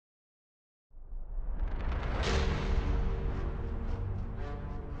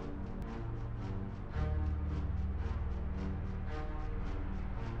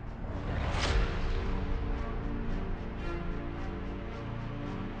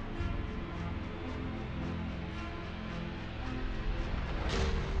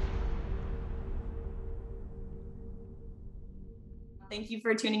Thank you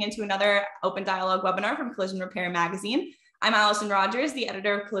for tuning into another Open Dialogue webinar from Collision Repair Magazine. I'm Allison Rogers, the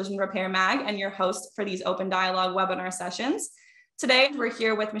editor of Collision Repair Mag, and your host for these Open Dialogue webinar sessions. Today, we're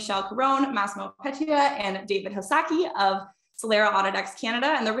here with Michelle Caron, Massimo Pettia, and David Hosaki of Solera Audatex Canada,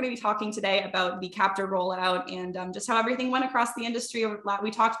 and they're going to be talking today about the Qapter rollout and just how everything went across the industry.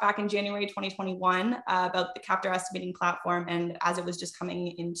 We talked back in January 2021 about the Qapter estimating platform and as it was just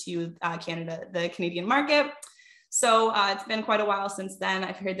coming into Canada, the Canadian market. So it's been quite a while since then.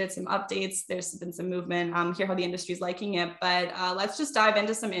 I've heard there's some updates. There's been some movement. Hear how the industry's liking it. But let's just dive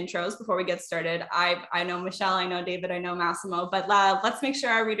into some intros before we get started. I know Michelle, I know David, I know Massimo, but let's make sure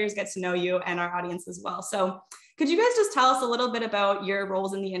our readers get to know you and our audience as well. So could you guys just tell us a little bit about your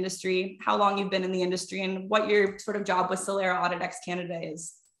roles in the industry, how long you've been in the industry, and what your sort of job with Solera Audatex Canada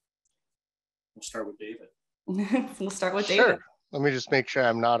is? We'll start with David. We'll start with Sure. David. Let me just make sure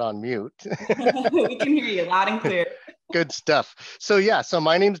I'm not on mute. We can hear you loud and clear. Good stuff. So yeah, so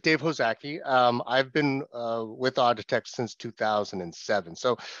my name is Dave Hosaki. I've been with Audatex since 2007.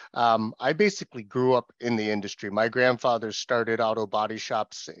 So I basically grew up in the industry. My grandfather started auto body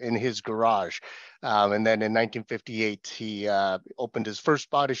shops in his garage. And then in 1958, he opened his first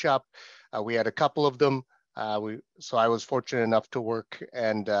body shop. We had a couple of them. So I was fortunate enough to work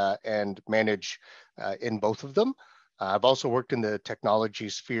and manage in both of them. I've also worked in the technology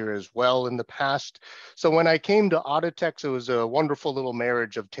sphere as well in the past. So when I came to Audatex, it was a wonderful little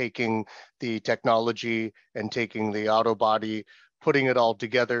marriage of taking the technology and taking the auto body, putting it all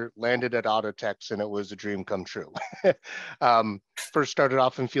together, landed at Audatex, and it was a dream come true. First started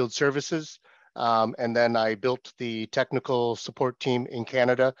off in field services, and then I built the technical support team in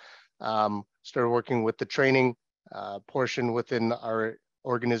Canada, started working with the training portion within our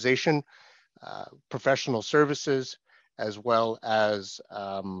organization, professional services, as well as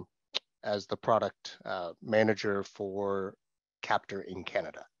the product manager for Qapter in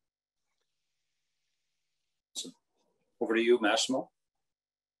Canada. Over to you, Massimo.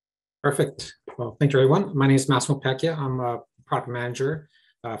 Perfect. Well, thank you, everyone. My name is Massimo Pettia. I'm a product manager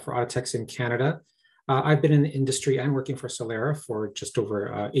for Audatex in Canada. I've been in the industry and working for Solera for just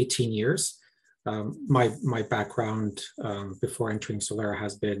over 18 years. My background before entering Solera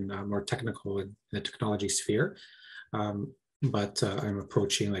has been more technical in the technology sphere, but I'm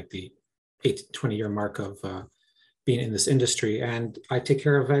approaching like the 20-year mark of being in this industry, and I take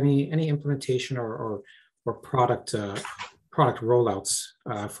care of any implementation or product rollouts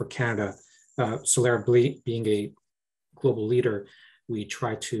for Canada. Solera being a global leader, we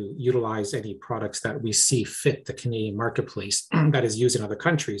try to utilize any products that we see fit the Canadian marketplace that is used in other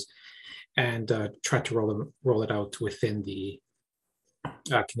countries, and try to roll it out within the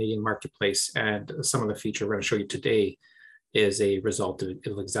Canadian marketplace. And some of the feature we're going to show you today is a result of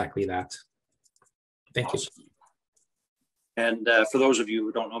exactly that. Thank you. And for those of you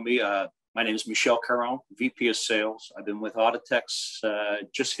who don't know me, my name is Michelle Caron, VP of Sales. I've been with Audatex,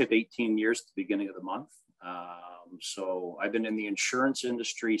 just hit 18 years at the beginning of the month. So I've been in the insurance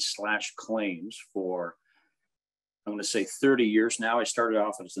industry / claims for, I'm going to say 30 years now. I started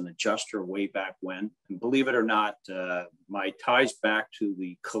off as an adjuster way back when. And believe it or not, my ties back to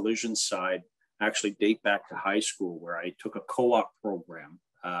the collision side actually date back to high school, where I took a co-op program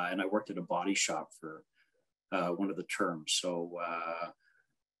and I worked at a body shop for one of the terms. So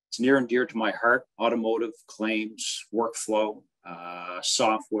it's near and dear to my heart: automotive, claims, workflow,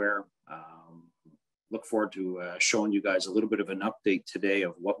 software. Look forward to showing you guys a little bit of an update today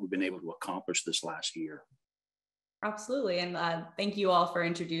of what we've been able to accomplish this last year. Absolutely. And thank you all for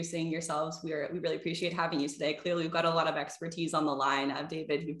introducing yourselves. We really appreciate having you today. Clearly, we've got a lot of expertise on the line.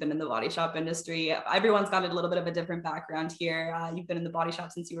 David, you've been in the body shop industry. Everyone's got a little bit of a different background here. You've been in the body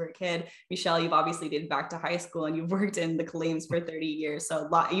shop since you were a kid. Michelle, you've obviously dated back to high school, and you've worked in the claims for 30 years. So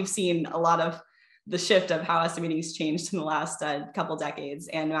you've seen a lot of the shift of how estimating's changed in the last couple decades,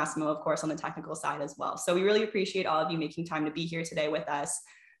 and Massimo, of course, on the technical side as well. So we really appreciate all of you making time to be here today with us.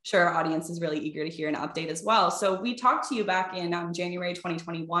 Sure, our audience is really eager to hear an update as well. So we talked to you back in January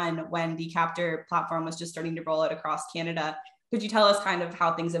 2021 when the Qapter platform was just starting to roll out across Canada. Could you tell us kind of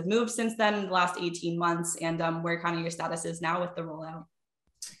how things have moved since then in the last 18 months and where kind of your status is now with the rollout?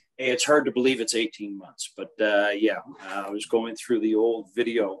 Hey, it's hard to believe it's 18 months, but yeah, I was going through the old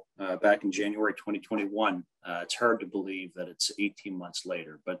video back in January 2021. It's hard to believe that it's 18 months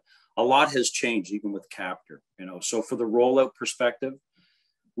later, but a lot has changed even with Qapter. So for the rollout perspective,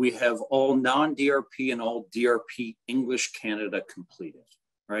 we have all non-DRP and all DRP English Canada completed,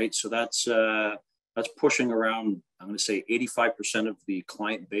 right? So that's pushing around, I'm going to say 85% of the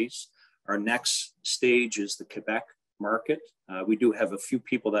client base. Our next stage is the Quebec market. We do have a few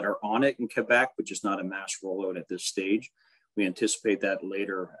people that are on it in Quebec, but just not a mass rollout at this stage. we anticipate that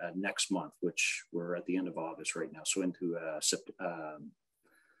later next month, which we're at the end of August right now. So into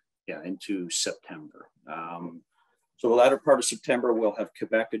September. So the latter part of September, we'll have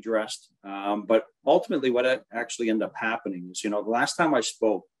Quebec addressed. But ultimately what actually ended up happening is, the last time I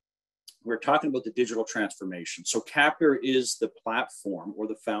spoke, we were talking about the digital transformation. So Qapter is the platform or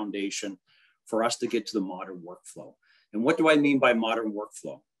the foundation for us to get to the modern workflow. And what do I mean by modern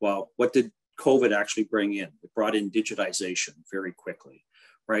workflow? Well, what did COVID actually bring in? It brought in digitization very quickly,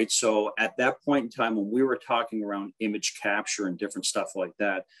 right? So at that point in time, when we were talking around image capture and different stuff like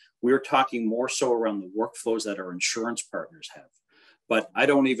that, we were talking more so around the workflows that our insurance partners have. But I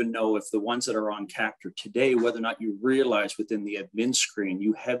don't even know if the ones that are on Qapter today, whether or not you realize within the admin screen,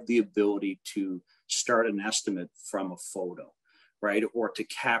 you have the ability to start an estimate from a photo, right? Or to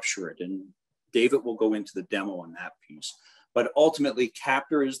capture it. And David will go into the demo on that piece. But ultimately,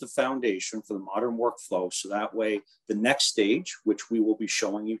 Qapter is the foundation for the modern workflow. So that way, the next stage, which we will be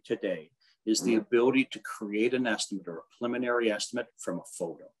showing you today, is the ability to create an estimate or a preliminary estimate from a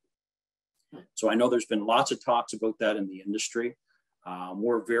photo. So I know there's been lots of talks about that in the industry.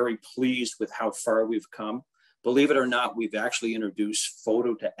 We're very pleased with how far we've come. Believe it or not, we've actually introduced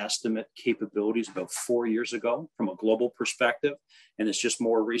photo to estimate capabilities about 4 years ago from a global perspective, and it's just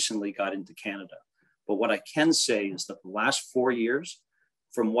more recently got into Canada. But what I can say is that the last 4 years,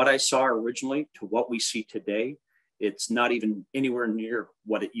 from what I saw originally to what we see today, it's not even anywhere near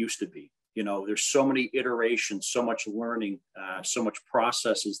what it used to be. There's so many iterations, so much learning, so much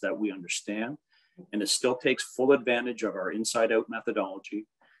processes that we understand. And it still takes full advantage of our inside out methodology,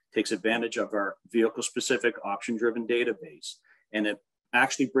 takes advantage of our vehicle specific option driven database. And it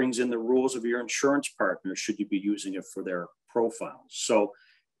actually brings in the rules of your insurance partner should you be using it for their profiles. So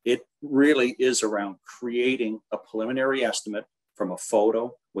it really is around creating a preliminary estimate from a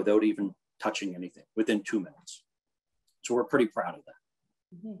photo without even touching anything within 2 minutes. So we're pretty proud of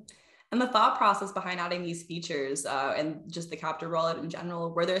that. Mm-hmm. And the thought process behind adding these features and just the Qapter rollout in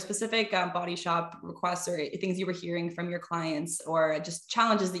general, were there specific body shop requests or things you were hearing from your clients or just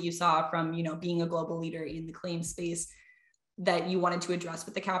challenges that you saw from, being a global leader in the claim space that you wanted to address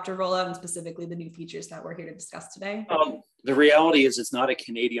with the Qapter rollout and specifically the new features that we're here to discuss today? The reality is it's not a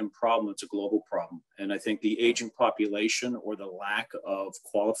Canadian problem, it's a global problem. And I think the aging population or the lack of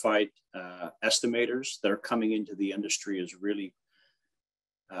qualified estimators that are coming into the industry is really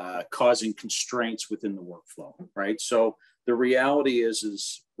causing constraints within the workflow, right? So the reality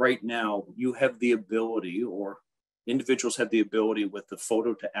is right now you have the ability, or individuals have the ability with the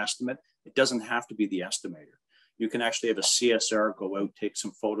photo to estimate. It doesn't have to be the estimator. You can actually have a CSR go out, take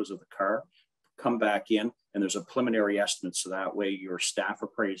some photos of the car, come back in, and there's a preliminary estimate. So that way your staff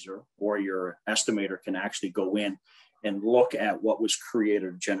appraiser or your estimator can actually go in and look at what was created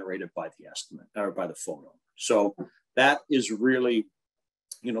or generated by the estimate or by the photo. So that is really,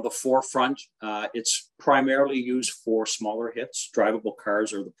 the forefront. It's primarily used for smaller hits. Drivable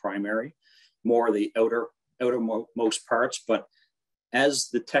cars are the primary, more the outermost parts. But as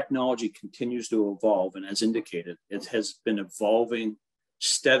the technology continues to evolve, and as indicated, it has been evolving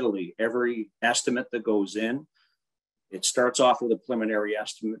steadily. Every estimate that goes in, it starts off with a preliminary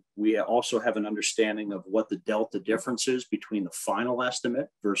estimate. We also have an understanding of what the delta difference is between the final estimate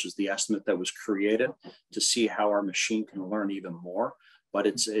versus the estimate that was created to see how our machine can learn even more. But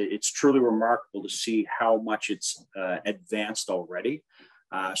it's truly remarkable to see how much it's advanced already.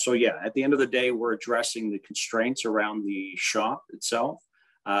 So yeah, at the end of the day, we're addressing the constraints around the shop itself.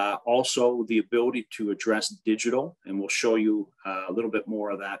 Also the ability to address digital, and we'll show you a little bit more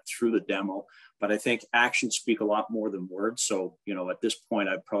of that through the demo. But I think actions speak a lot more than words. So, at this point,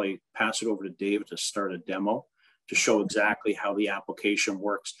 I'd probably pass it over to David to start a demo to show exactly how the application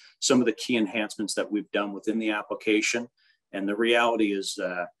works, some of the key enhancements that we've done within the application. And the reality is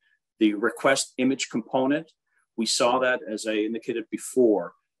the request image component, we saw that, as I indicated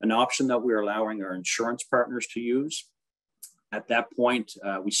before, an option that we're allowing our insurance partners to use. At that point,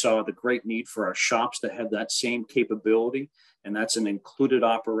 we saw the great need for our shops to have that same capability, and that's an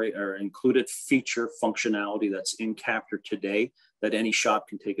included feature functionality that's in Qapter today that any shop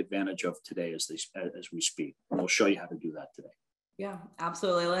can take advantage of today as we speak. And we'll show you how to do that today. Yeah,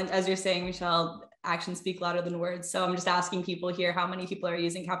 absolutely. And as you're saying, Michelle, actions speak louder than words. So I'm just asking people here, how many people are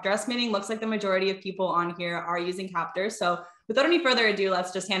using Qapter estimating? Looks like the majority of people on here are using Qapter. So without any further ado,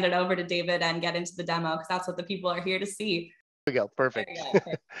 let's just hand it over to David and get into the demo because that's what the people are here to see. There we go. Perfect.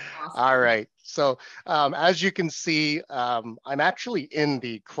 Awesome. All right. So as you can see, I'm actually in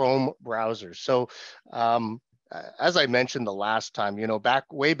the Chrome browser. So as I mentioned the last time,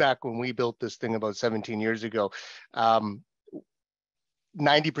 way back when we built this thing about 17 years ago,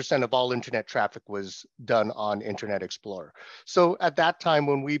 90% of all internet traffic was done on Internet Explorer. So at that time,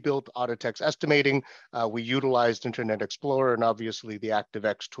 when we built Audatex Estimating, we utilized Internet Explorer and obviously the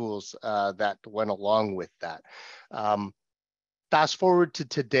ActiveX tools that went along with that. Fast forward to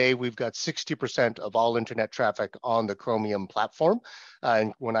today, we've got 60% of all internet traffic on the Chromium platform.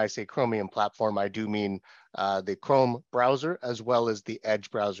 And when I say Chromium platform, I do mean the Chrome browser as well as the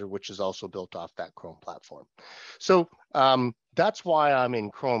Edge browser, which is also built off that Chrome platform. So that's why I'm in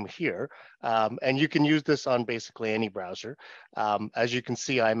Chrome here. And you can use this on basically any browser. As you can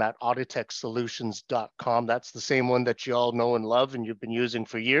see, I'm at audatexsolutions.com. That's the same one that you all know and love and you've been using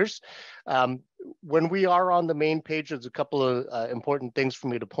for years. When we are on the main page, there's a couple of important things for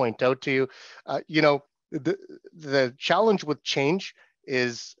me to point out to you. You know, the challenge with change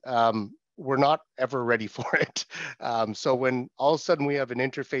is we're not ever ready for it. So when all of a sudden we have an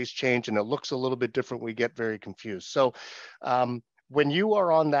interface change and it looks a little bit different, we get very confused. So when you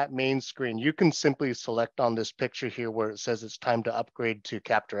are on that main screen, you can simply select on this picture here where it says it's time to upgrade to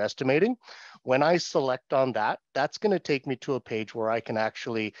Qapter Estimating. When I select on that, that's going to take me to a page where I can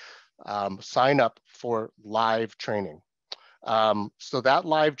actually sign up for live training. So that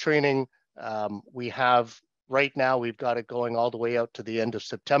live training we have right now, we've got it going all the way out to the end of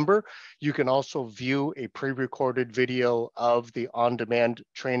September. You can also view a pre-recorded video of the on-demand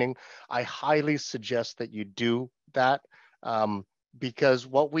training. I highly suggest that you do that because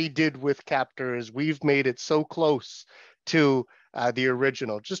what we did with Qapter is we've made it so close to the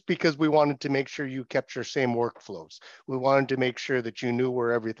original, just because we wanted to make sure you kept your same workflows. We wanted to make sure that you knew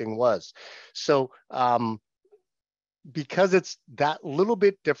where everything was. So because it's that little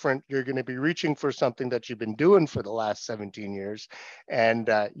bit different, you're going to be reaching for something that you've been doing for the last 17 years, and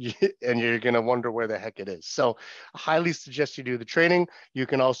you're going to wonder where the heck it is. So I highly suggest you do the training. You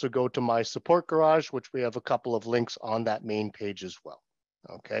can also go to my support garage, which we have a couple of links on that main page as well.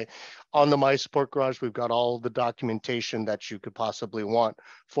 Okay, on the My Support Garage, we've got all the documentation that you could possibly want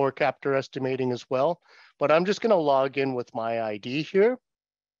for Qapter Estimating as well. But I'm just going to log in with my ID here.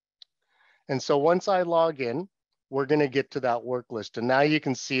 And so once I log in, we're going to get to that work list. And now you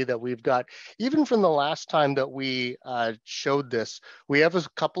can see that we've got, even from the last time that we showed this, we have a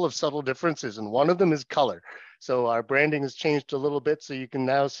couple of subtle differences, and one of them is color. So our branding has changed a little bit. So you can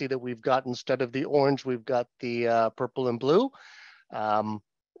now see that we've got, instead of the orange, we've got the purple and blue.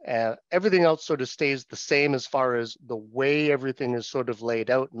 Everything else sort of stays the same as far as the way everything is sort of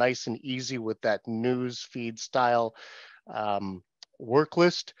laid out, nice and easy with that news feed style work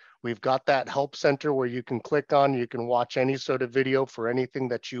list. We've got that help center where you can click on, you can watch any sort of video for anything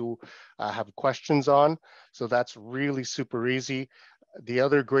that you have questions on. So that's really super easy. The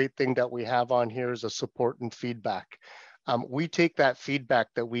other great thing that we have on here is a support and feedback. We take that feedback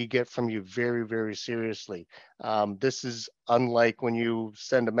that we get from you very, very seriously. This is unlike when you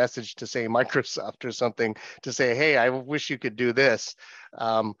send a message to, say, Microsoft or something to say, hey, I wish you could do this.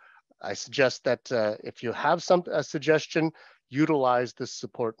 I suggest that if you have a suggestion, utilize this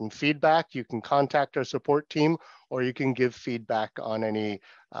support and feedback. You can contact our support team, or you can give feedback on any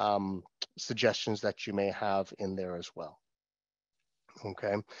suggestions that you may have in there as well.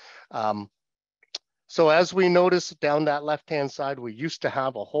 Okay. So as we notice down that left-hand side, we used to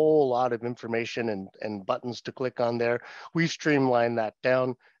have a whole lot of information and buttons to click on there. We streamlined that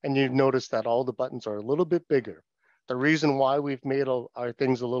down, and you notice that all the buttons are a little bit bigger. The reason why we've made our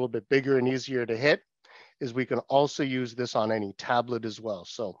things a little bit bigger and easier to hit is we can also use this on any tablet as well.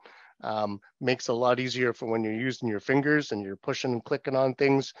 So makes it a lot easier for when you're using your fingers and you're pushing and clicking on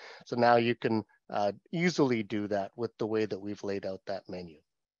things. So now you can easily do that with the way that we've laid out that menu.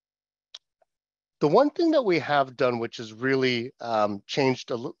 The one thing that we have done, which has really changed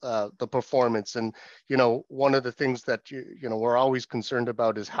the performance, and one of the things that we're always concerned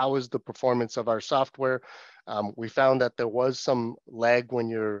about is how is the performance of our software. We found that there was some lag when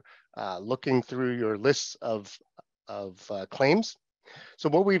you're looking through your lists of claims. So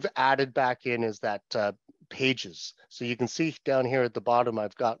what we've added back in is that pages. So you can see down here at the bottom,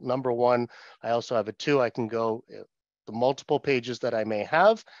 I've got number 1. I also have a 2. I can go the multiple pages that I may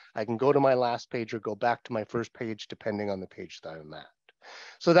have. I can go to my last page or go back to my first page, depending on the page that I'm at.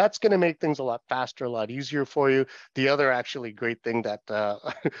 So that's going to make things a lot faster, a lot easier for you. The other actually great thing that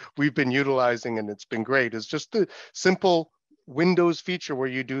we've been utilizing, and it's been great, is just the simple Windows feature where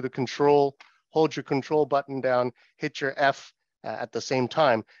you do the control, hold your control button down, hit your F at the same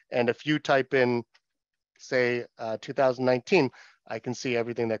time. And if you type in, say, 2019, I can see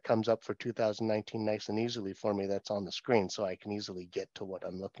everything that comes up for 2019 nice and easily for me that's on the screen, so I can easily get to what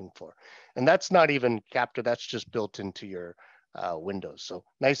I'm looking for. And that's not even Qapter, that's just built into your Windows. So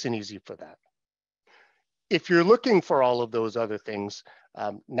nice and easy for that. if you're looking for all of those other things,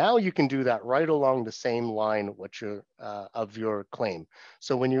 now you can do that right along the same line of your claim.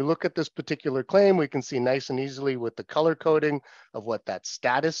 So when you look at this particular claim, we can see nice and easily with the color coding of what that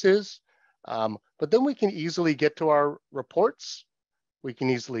status is. But then we can easily get to our reports. We can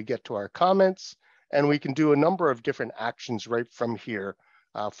easily get to our comments, and we can do a number of different actions right from here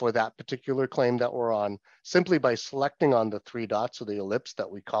for that particular claim that we're on, simply by selecting on the 3 dots or the ellipse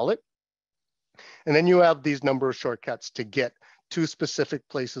that we call it. And then you have these number of shortcuts to get to specific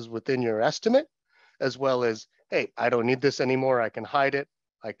places within your estimate, as well as, hey, I don't need this anymore. I can hide it.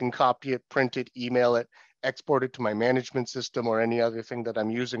 I can copy it, print it, email it, export it to my management system or any other thing that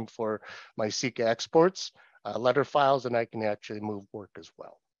I'm using for my Seeka exports, letter files, and I can actually move work as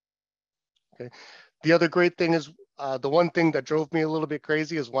well. Okay. The other great thing is, the one thing that drove me a little bit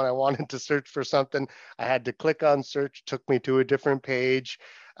crazy is when I wanted to search for something, I had to click on search, took me to a different page.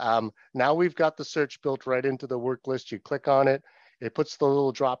 Now we've got the search built right into the work list. You click on it, it puts the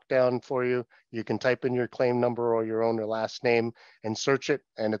little drop down for you. You can type in your claim number or your own or last name and search it,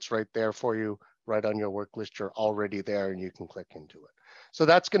 and it's right there for you, right on your work list. You're already there and you can click into it. So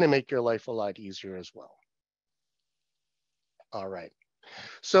that's going to make your life a lot easier as well. All right.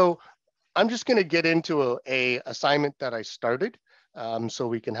 So I'm just going to get into a assignment that I started so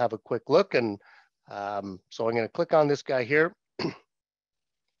we can have a quick look. And so I'm going to click on this guy here.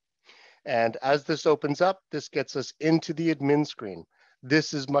 And as this opens up, this gets us into the admin screen.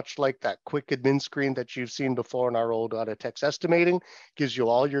 This is much like that quick admin screen that you've seen before in our old Audatex estimating. Gives you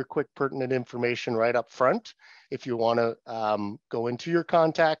all your quick pertinent information right up front. If you want to go into your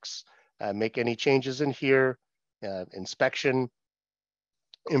contacts, make any changes in here, inspection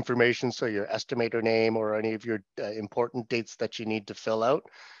information, so your estimator name or any of your important dates that you need to fill out,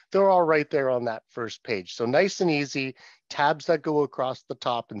 they're all right there on that first page. So nice and easy, tabs that go across the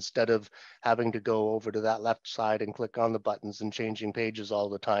top instead of having to go over to that left side and click on the buttons and changing pages all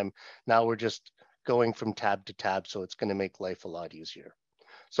the time. Now we're just going from tab to tab, so it's going to make life a lot easier.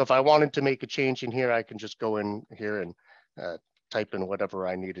 So if I wanted to make a change in here, I can just go in here and type in whatever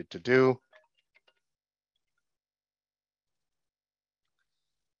I needed to do.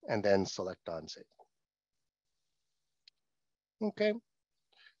 And then select on save. Okay.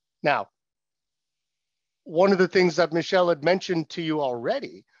 Now, one of the things that Michelle had mentioned to you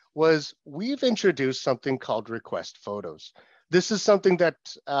already was we've introduced something called request photos. This is something that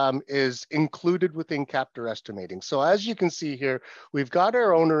is included within Qapter estimating. So as you can see here, we've got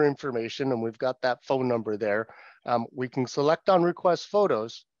our owner information and we've got that phone number there. We can select on request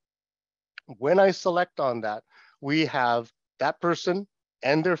photos. When I select on that, we have that person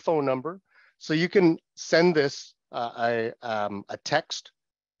and their phone number. So you can send this a text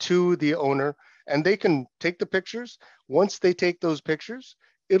to the owner and they can take the pictures. Once they take those pictures,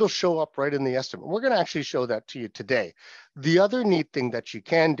 it'll show up right in the estimate. We're going to actually show that to you today. The other neat thing that you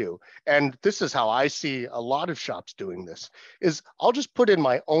can do, and this is how I see a lot of shops doing this, is I'll just put in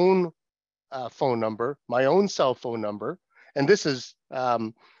my own phone number, my own cell phone number. And this is,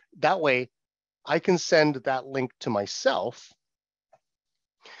 that way I can send that link to myself.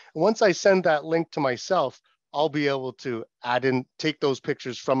 Once I send that link to myself, I'll be able to take those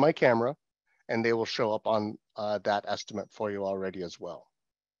pictures from my camera and they will show up on that estimate for you already as well.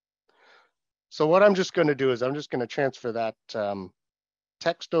 So what I'm just going to do is I'm just going to transfer that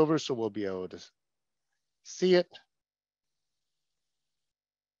text over so we'll be able to see it.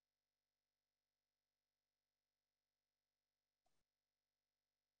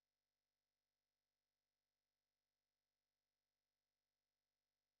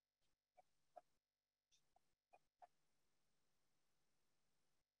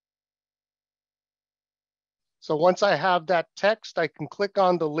 So once I have that text, I can click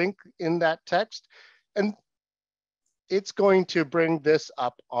on the link in that text and it's going to bring this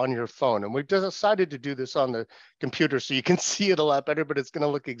up on your phone. And we've decided to do this on the computer so you can see it a lot better, but it's going to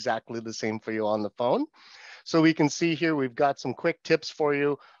look exactly the same for you on the phone. So we can see here, we've got some quick tips for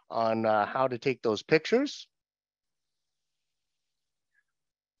you on how to take those pictures.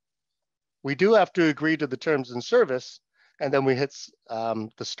 We do have to agree to the terms and service, and then we hit the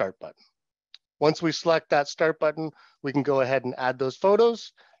start button. Once we select that start button, we can go ahead and add those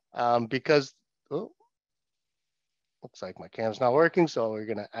photos because, oh, looks like my cam's not working. So we're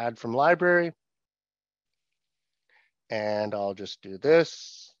gonna add from library. And I'll just do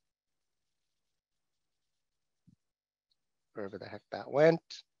this. Wherever the heck that went.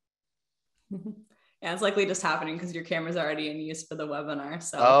 Yeah, it's likely just happening because your camera's already in use for the webinar.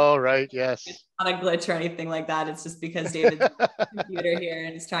 So oh, right, yes. It's not a glitch or anything like that. It's just because David's computer here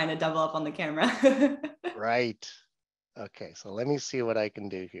and he's trying to double up on the camera. Right. Okay, so let me see what I can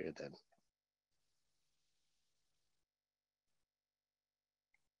do here then.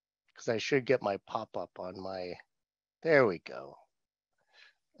 because I should get my pop-up on my, there we go.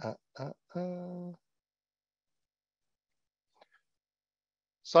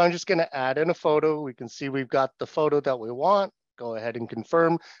 So I'm just going to add in a photo. We can see we've got the photo that we want. Go ahead and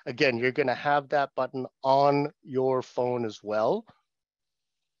confirm. Again, you're going to have that button on your phone as well.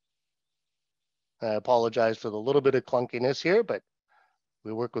 I apologize for the little bit of clunkiness here, but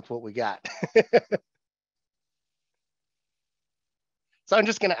we work with what we got. So I'm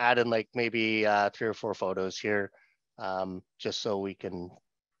just going to add in like maybe 3 or 4 photos here, just so we can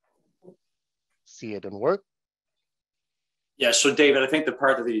see it and work. Yeah, so David, I think the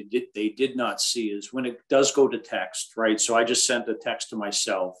part that they did not see is when it does go to text, right? So I just sent a text to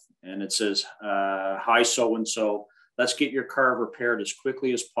myself and it says, hi, so-and-so, let's get your car repaired as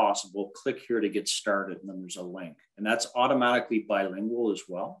quickly as possible. Click here to get started. And then there's a link. And that's automatically bilingual as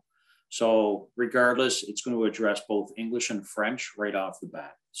well. So regardless, it's going to address both English and French right off the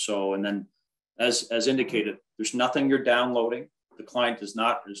bat. So, and then as indicated, there's nothing you're downloading. The client is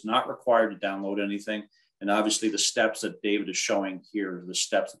not required to download anything. And obviously the steps that David is showing here are the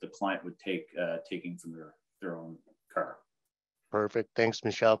steps that the client would take taking from their own car. Perfect. Thanks,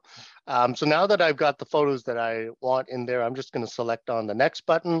 Michelle. So now that I've got the photos that I want in there, I'm just going to select on the next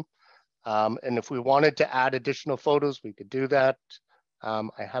button. And if we wanted to add additional photos, we could do that.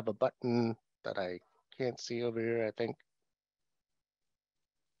 I have a button that I can't see over here, I think.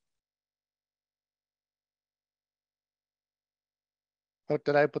 Oh,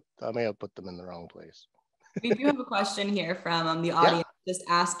 I may have put them in the wrong place. We do have a question here from the audience, just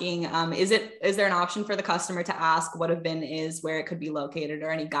asking, is there an option for the customer to ask what a VIN is, where it could be located,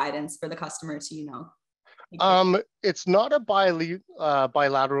 or any guidance for the customer to, It's not a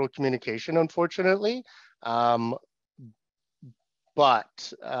bilateral communication, unfortunately,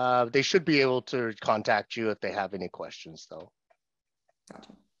 but they should be able to contact you if they have any questions, though.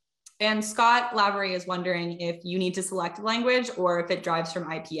 Gotcha. And Scott Lavery is wondering if you need to select language or if it drives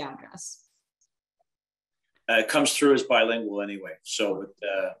from IP address. It comes through as bilingual anyway, so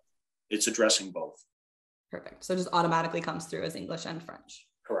it's addressing both. Perfect. So it just automatically comes through as English and French.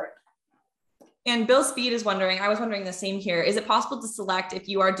 Correct. And Bill Speed is wondering, I was wondering the same here. Is it possible to select, if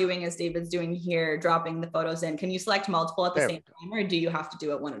you are doing as David's doing here, dropping the photos in, can you select multiple at the same time, or do you have to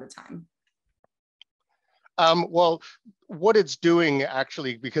do it one at a time? Well, what it's doing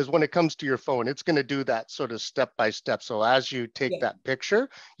actually, because when it comes to your phone, it's going to do that sort of step by step. So as you take that picture,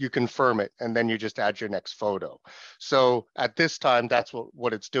 you confirm it, and then you just add your next photo. So at this time, that's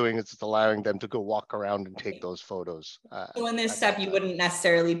what it's doing, is it's allowing them to go walk around and take those photos. So in this step, you wouldn't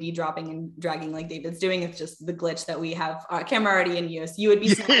necessarily be dropping and dragging like David's doing. It's just the glitch that we have our camera already in use. You would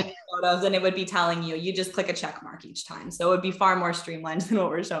be snapping photos and it would be telling you, you just click a check mark each time. So it would be far more streamlined than what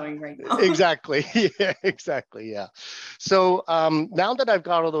we're showing right now. Exactly. Yeah, exactly. Yeah. So now that I've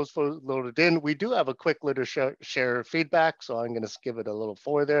got all those photos loaded in, we do have a quick little share feedback. So I'm going to give it a little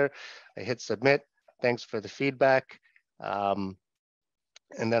 4 there. I hit submit. Thanks for the feedback. And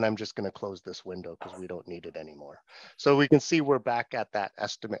then I'm just going to close this window because we don't need it anymore. So we can see we're back at that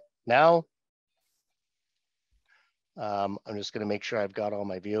estimate now. I'm just going to make sure I've got all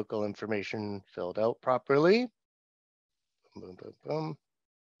my vehicle information filled out properly. Boom, boom, boom.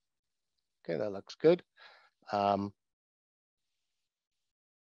 Okay, that looks good.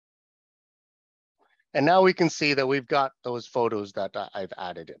 And now we can see that we've got those photos that I've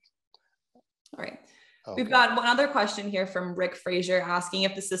added in. All right. Okay. We've got one other question here from Rick Frazier asking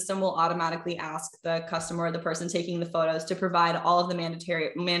if the system will automatically ask the customer or the person taking the photos to provide all of the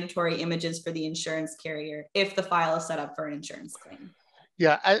mandatory images for the insurance carrier if the file is set up for an insurance claim.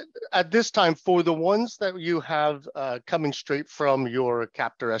 Yeah, at this time, for the ones that you have coming straight from your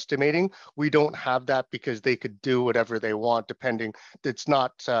Qapter estimating, we don't have that because they could do whatever they want depending. It's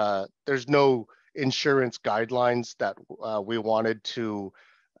not, there's no insurance guidelines that we wanted to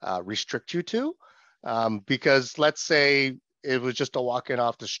restrict you to. Because let's say it was just a walk in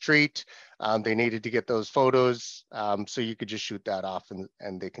off the street, they needed to get those photos, so you could just shoot that off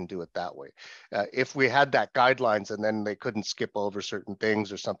and they can do it that way. If we had that guidelines and then they couldn't skip over certain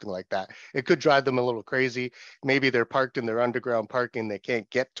things or something like that, it could drive them a little crazy. Maybe they're parked in their underground parking, they can't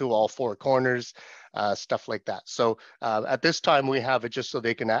get to all 4 corners, stuff like that. So at this time we have it just so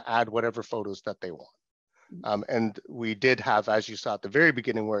they can add whatever photos that they want. And we did have, as you saw at the very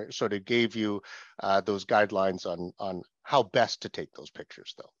beginning, where it sort of gave you those guidelines on how best to take those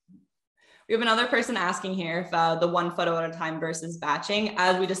pictures, though. We have another person asking here if the 1 photo at a time versus batching.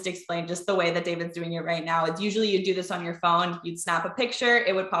 As we just explained, just the way that David's doing it right now, it's usually you do this on your phone, you'd snap a picture,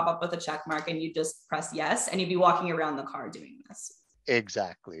 it would pop up with a check mark, and you just press yes, and you'd be walking around the car doing this.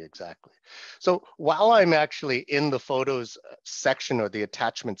 Exactly. So while I'm actually in the photos section or the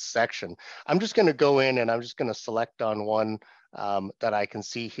attachments section, I'm just going to go in and I'm just going to select on one that I can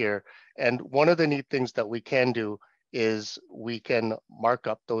see here. And one of the neat things that we can do is we can mark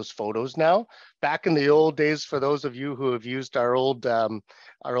up those photos now. Back in the old days, for those of you who have used our old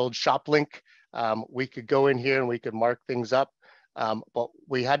shop link, we could go in here and we could mark things up. But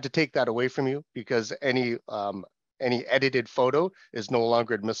we had to take that away from you because any edited photo is no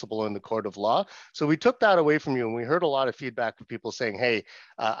longer admissible in the court of law. So we took that away from you, and we heard a lot of feedback from people saying, hey,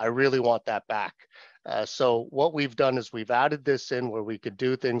 I really want that back. So what we've done is we've added this in where we could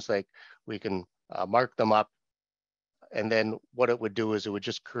do things like we can mark them up, and then what it would do is it would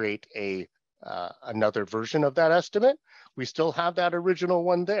just create another version of that estimate. We still have that original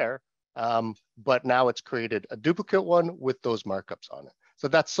one there, but now it's created a duplicate one with those markups on it. So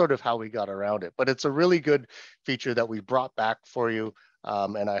that's sort of how we got around it. But it's a really good feature that we brought back for you.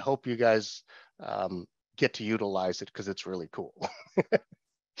 And I hope you guys get to utilize it because it's really cool.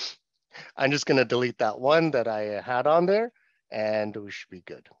 I'm just going to delete that one that I had on there, and we should be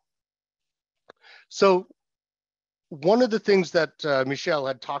good. So one of the things that Michelle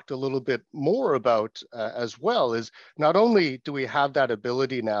had talked a little bit more about as well is not only do we have that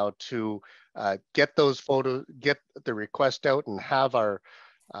ability now to get those photos, get the request out, and have our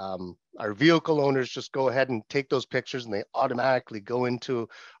vehicle owners just go ahead and take those pictures, and they automatically go into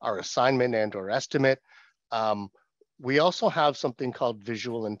our assignment and or estimate. We also have something called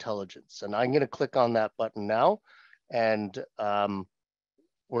visual intelligence, and I'm going to click on that button now, and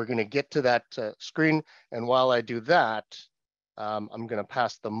we're going to get to that screen. And while I do that, I'm going to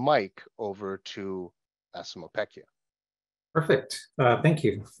pass the mic over to Massimo Pecchia. Perfect. Thank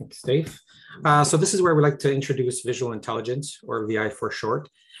you. Thanks, Dave. So this is where we like to introduce visual intelligence, or VI for short.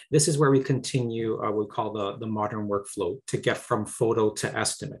 This is where we continue what we call the modern workflow to get from photo to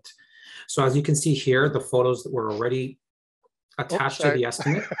estimate. So as you can see here, the photos that were already attached to the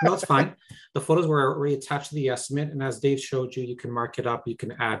estimate. No, it's fine. The photos were already attached to the estimate. And as Dave showed you, you can mark it up, you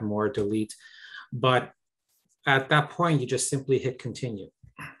can add more, delete. But at that point, you just simply hit continue,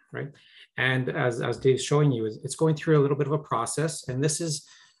 right? And as Dave's showing you, it's going through a little bit of a process. And this is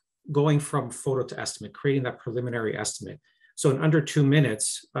going from photo to estimate, creating that preliminary estimate. So in under 2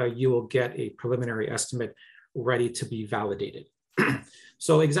 minutes, you will get a preliminary estimate ready to be validated.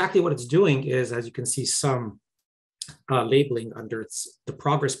 So exactly what it's doing is, as you can see, some labeling under the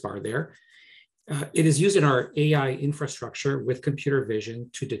progress bar there. It is using our AI infrastructure with computer vision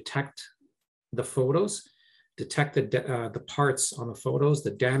to detect the photos, detect the parts on the photos,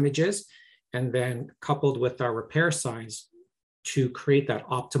 the damages, and then coupled with our repair signs to create that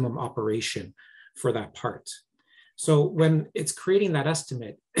optimum operation for that part. So when it's creating that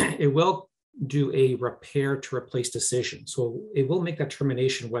estimate, it will do a repair to replace decision. So it will make that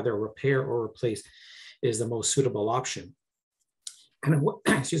determination whether repair or replace is the most suitable option. And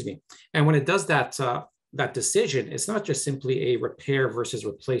excuse me. And when it does that, that decision, it's not just simply a repair versus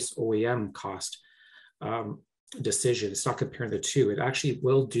replace OEM cost decision. It's not comparing the two. It actually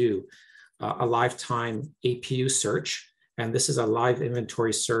will do a lifetime APU search. And this is a live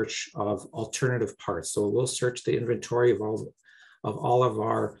inventory search of alternative parts. So we'll search the inventory of all of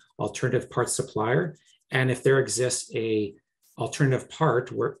our alternative parts supplier. And if there exists a alternative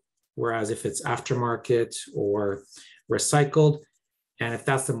part, whereas if it's aftermarket or recycled, and if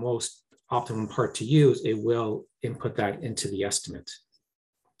that's the most optimum part to use, it will input that into the estimate.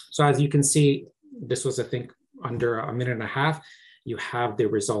 So as you can see, this was, I think, under a minute and a half, you have the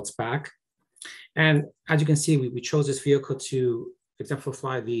results back. And as you can see, we chose this vehicle to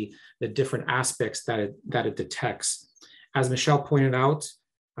exemplify the different aspects that it detects. As Michelle pointed out,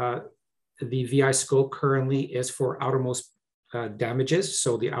 the VI scope currently is for outermost damages.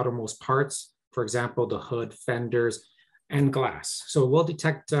 So the outermost parts, for example, the hood, fenders, and glass. So we'll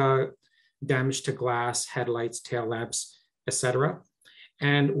detect damage to glass, headlights, tail lamps, etc.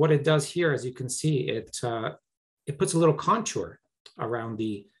 And what it does here, as you can see, it puts a little contour around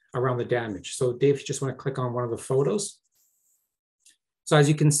the damage. So Dave, you just want to click on one of the photos. So as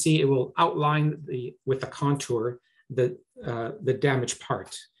you can see, it will outline with the contour the damaged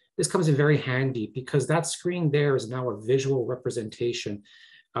part. This comes in very handy because that screen there is now a visual representation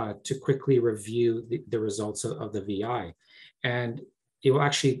to quickly review the results of the VI. And it will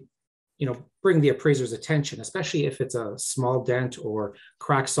actually, bring the appraiser's attention, especially if it's a small dent or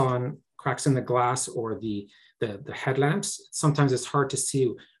cracks in the glass or the headlamps. Sometimes it's hard to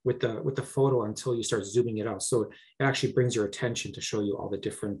see with the photo until you start zooming it out. So it actually brings your attention to show you all the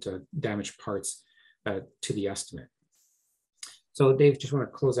different damaged parts to the estimate. So Dave, just want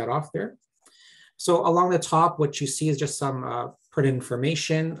to close that off there. So along the top, what you see is just some put in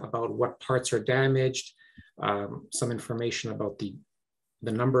information about what parts are damaged, some information about the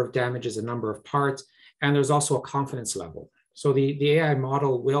number of damages, the number of parts, and there's also a confidence level. So the AI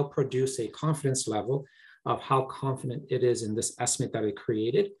model will produce a confidence level of how confident it is in this estimate that it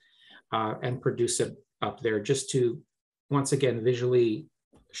created, and produce it up there just to, once again, visually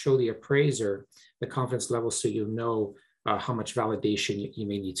show the appraiser the confidence level so you know how much validation you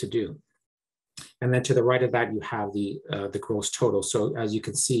may need to do. And then to the right of that, you have the gross total. So as you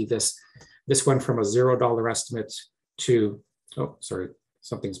can see, this went from a $0 estimate to, oh, sorry,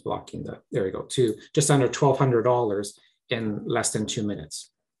 something's blocking that. There we go, to just under $1,200 in less than 2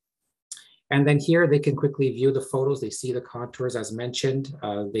 minutes. And then here they can quickly view the photos. They see the contours as mentioned.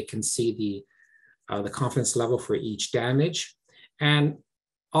 They can see the confidence level for each damage. And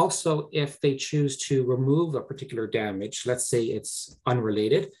also, if they choose to remove a particular damage, let's say it's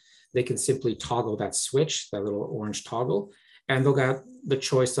unrelated, they can simply toggle that switch, that little orange toggle, and they'll get the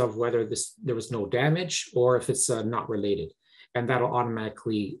choice of whether there was no damage or if it's not related. And that'll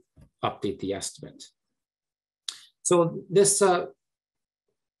automatically update the estimate. So this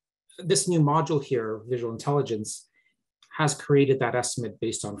new module here, Visual Intelligence, has created that estimate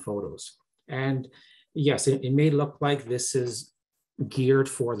based on photos. And yes, it may look like this is geared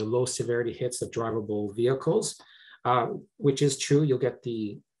for the low severity hits of drivable vehicles, which is true. You'll get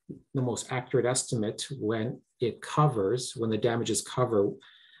the most accurate estimate when the damages cover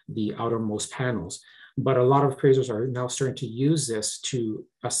the outermost panels. But a lot of appraisers are now starting to use this to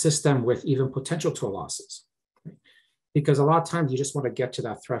assist them with even potential total losses. Because a lot of times you just want to get to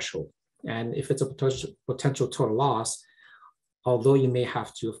that threshold. And if it's a potential total loss, although you may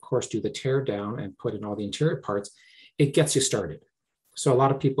have to, of course, do the tear down and put in all the interior parts, it gets you started. So a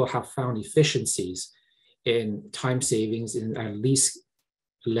lot of people have found efficiencies in time savings in at least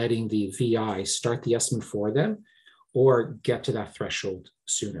letting the VI start the estimate for them or get to that threshold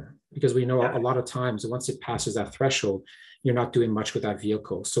sooner. Because we know a lot of times once it passes that threshold, you're not doing much with that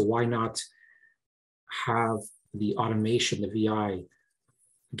vehicle. So why not have the automation, the VI,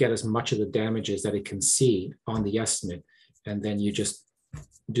 get as much of the damages that it can see on the estimate, and then you just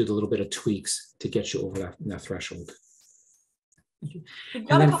do the little bit of tweaks to get you over that threshold. We've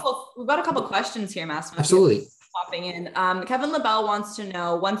got a couple questions here, Massimo. Absolutely. Popping in. Kevin LaBelle wants to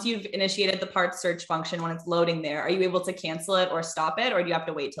know, once you've initiated the parts search function, when it's loading there, are you able to cancel it or stop it, or do you have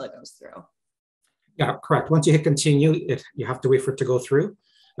to wait till it goes through? Yeah, correct. Once you hit continue, you have to wait for it to go through.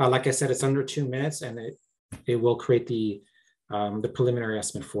 Like I said, it's under 2 minutes, and it will create the preliminary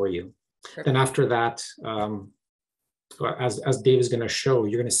estimate for you. Perfect. Then after that, as Dave is going to show,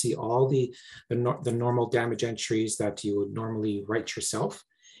 you're going to see all the normal damage entries that you would normally write yourself.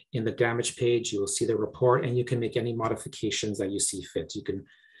 In the damage page, you will see the report, and you can make any modifications that you see fit. You can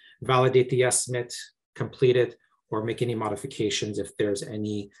validate the estimate, complete it, or make any modifications if there's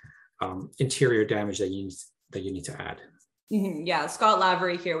any interior damage that you need to add. Mm-hmm. Yeah, Scott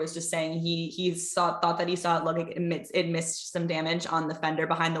Lavery here was just saying he thought that he saw it look like it missed some damage on the fender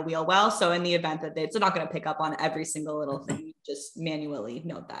behind the wheel well. So in the event that it's not going to pick up on every single little thing, just manually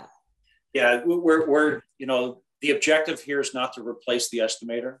note that. Yeah, we're the objective here is not to replace the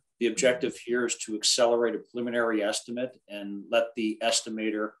estimator. The objective here is to accelerate a preliminary estimate and let the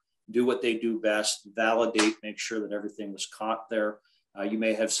estimator do what they do best, validate, make sure that everything was caught there. You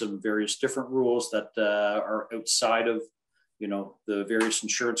may have some various different rules that are outside of the various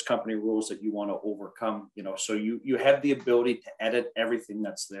insurance company rules that you want to overcome, so you have the ability to edit everything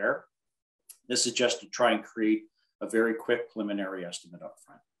that's there. This is just to try and create a very quick preliminary estimate up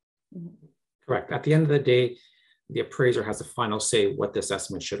front. Correct. At the end of the day, the appraiser has the final say what this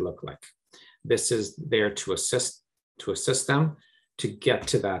estimate should look like. This is there to assist them to get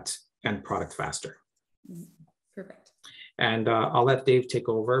to that end product faster. Perfect. And I'll let Dave take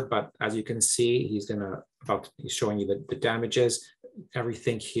over, but as you can see, he's showing you the damages,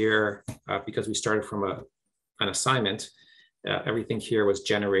 everything here, because we started from an assignment, everything here was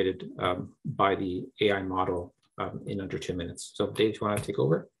generated by the AI model in under 2 minutes. So Dave, you want to take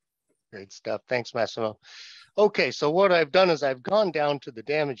over? Great stuff. Thanks, Massimo. Okay, so what I've done is I've gone down to the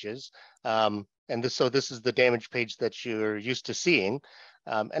damages, so this is the damage page that you're used to seeing,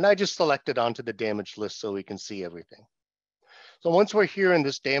 and I just selected onto the damage list so we can see everything. So once we're here in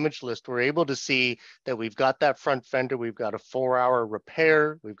this damage list, we're able to see that we've got that front fender, we've got a 4-hour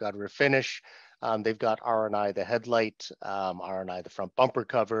repair, we've got a refinish, they've got R&I the headlight, R&I the front bumper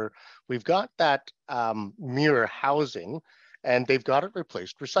cover, we've got that mirror housing, and they've got it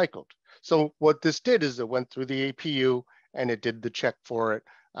replaced, recycled. So what this did is it went through the APU and it did the check for it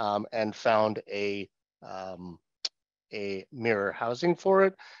and found a mirror housing for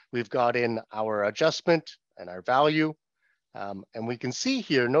it. We've got in our adjustment and our value. And we can see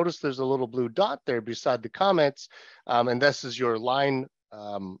here, notice there's a little blue dot there beside the comments, and this is your line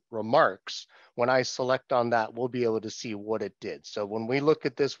remarks. When I select on that, we'll be able to see what it did. So when we look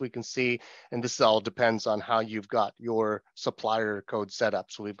at this, we can see, and this all depends on how you've got your supplier code set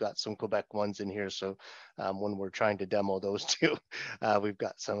up. So we've got some Quebec ones in here. So when we're trying to demo those two, we've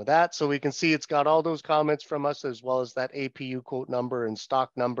got some of that. So we can see it's got all those comments from us, as well as that APU quote number and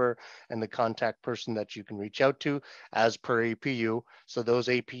stock number and the contact person that you can reach out to as per APU. So those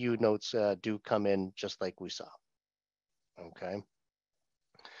APU notes do come in just like we saw. Okay.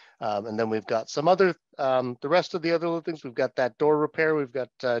 And then we've got some other, the rest of the other little things. We've got that door repair. We've got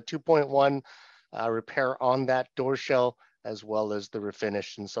 2.1 repair on that door shell, as well as the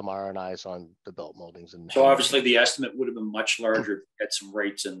refinish and some RNIs on the belt moldings. And so obviously the estimate would have been much larger if you had some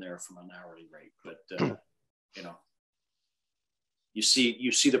rates in there from an hourly rate, but you know, you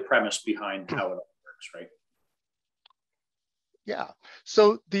see the premise behind how it all works, right? Yeah.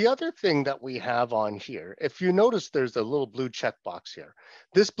 So the other thing that we have on here, if you notice, there's a little blue checkbox here.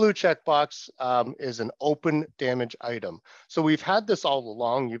 This blue checkbox is an open damage item. So we've had this all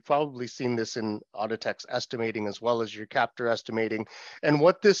along. You've probably seen this in Audatex estimating as well as your Qapter estimating. And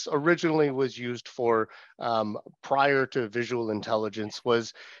what this originally was used for prior to visual intelligence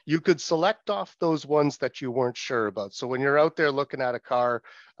was you could select off those ones that you weren't sure about. So when you're out there looking at a car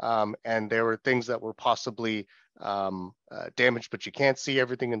and there were things that were possibly damaged, but you can't see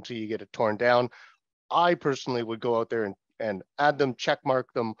everything until you get it torn down, I personally would go out there and add them, check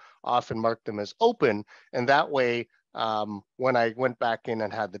mark them off and mark them as open. And that way, when I went back in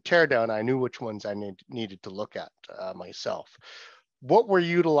and had the tear down, I knew which ones I needed to look at myself. What we're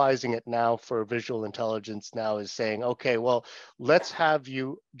utilizing it now for visual intelligence now is saying, okay, well, let's have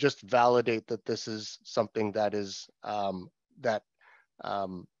you just validate that this is something that is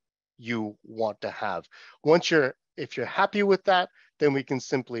you want to have. If you're happy with that, then we can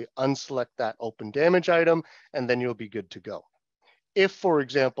simply unselect that open damage item, and then you'll be good to go. If, for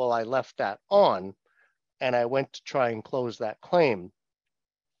example, I left that on and I went to try and close that claim,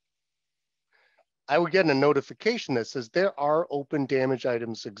 I would get a notification that says there are open damage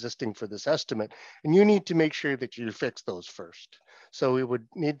items existing for this estimate, and you need to make sure that you fix those first. So we would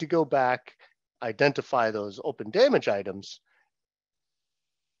need to go back, identify those open damage items.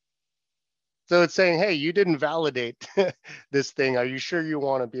 So it's saying, hey, you didn't validate this thing. Are you sure you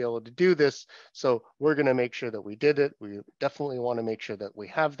want to be able to do this? So we're going to make sure that we did it. We definitely want to make sure that we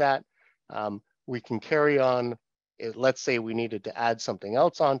have that. We can carry on. Let's say we needed to add something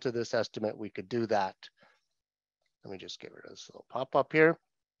else onto this estimate. We could do that. Let me just get rid of this little pop-up here.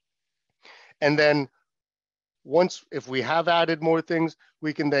 And then if we have added more things,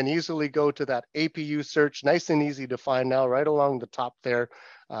 we can then easily go to that APU search, nice and easy to find now, right along the top there.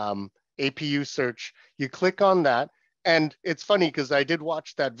 APU search, you click on that. And it's funny because I did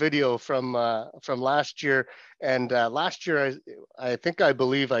watch that video from last year. And last year, I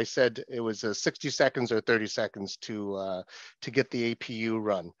believe I said it was 60 seconds or 30 seconds to get the APU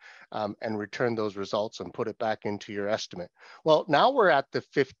run and return those results and put it back into your estimate. Well, now we're at the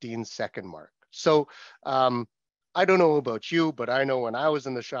 15-second mark. So I don't know about you, but I know when I was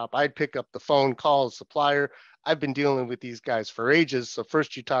in the shop, I'd pick up the phone, call a supplier. I've been dealing with these guys for ages. So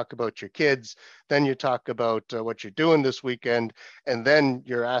first you talk about your kids, then you talk about what you're doing this weekend, and then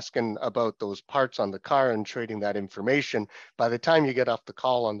you're asking about those parts on the car and trading that information. By the time you get off the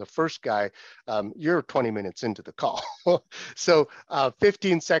call on the first guy, you're 20 minutes into the call. So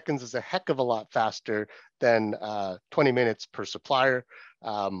 15 seconds is a heck of a lot faster than 20 minutes per supplier.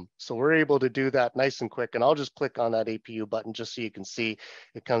 So we're able to do that nice and quick, and I'll just click on that APU button just so you can see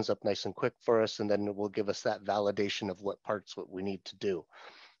it comes up nice and quick for us, and then it will give us that validation of what we need to do.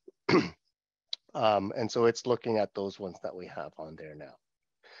 And so it's looking at those ones that we have on there now.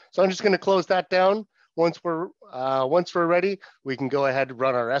 So I'm just going to close that down. Once we're ready, we can go ahead and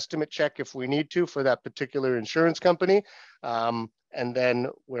run our estimate check if we need to for that particular insurance company, and then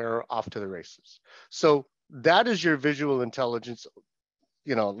we're off to the races. So that is your visual intelligence.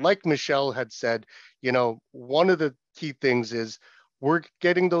 You know, like Michelle had said, you know, one of the key things is we're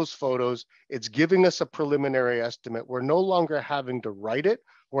getting those photos. It's giving us a preliminary estimate. We're no longer having to write it.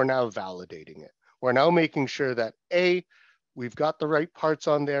 We're now validating it. We're now making sure that A, we've got the right parts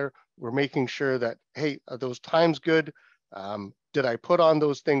on there. We're making sure that, hey, are those times good? Did I put on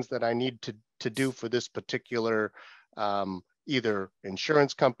those things that I need to do for this particular either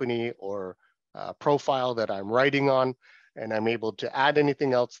insurance company or profile that I'm writing on? And I'm able to add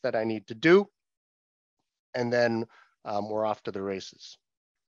anything else that I need to do. And then we're off to the races.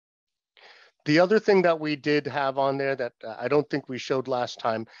 The other thing that we did have on there that I don't think we showed last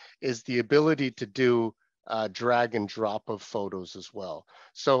time is the ability to do drag and drop of photos as well.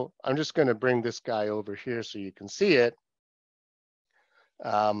 So I'm just going to bring this guy over here so you can see it.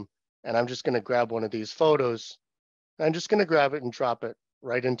 And I'm just going to grab one of these photos. I'm just going to grab it and drop it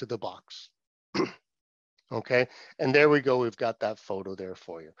right into the box. Okay, and there we go. We've got that photo there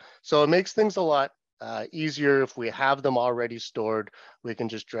for you. So it makes things a lot easier. If we have them already stored, we can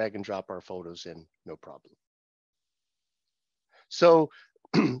just drag and drop our photos in, no problem. So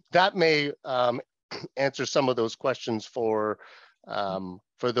that may answer some of those questions for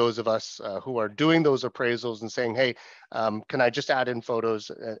those of us who are doing those appraisals and saying, hey, can I just add in photos?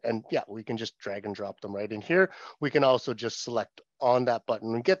 And yeah, we can just drag and drop them right in here. We can also just select on that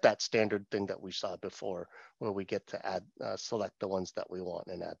button and get that standard thing that we saw before, where we get to add, select the ones that we want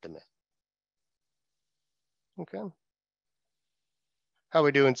and add them in. Okay. How are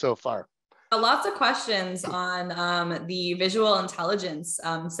we doing so far? Lots of questions on the visual intelligence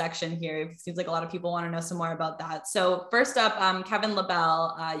section here. It seems like a lot of people want to know some more about that. So first up, Kevin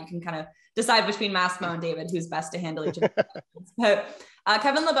LaBelle, you can kind of decide between Massimo and David who's best to handle each of the questions. But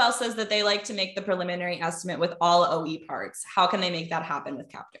Kevin LaBelle says that they like to make the preliminary estimate with all OE parts. How can they make that happen with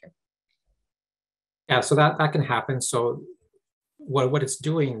Qapter? Yeah, so that can happen. So what it's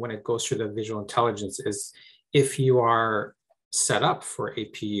doing when it goes through the visual intelligence is, if you are set up for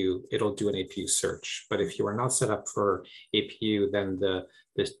APU, it'll do an APU search. But if you are not set up for APU, then the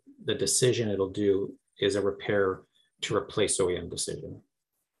decision it'll do is a repair to replace OEM decision.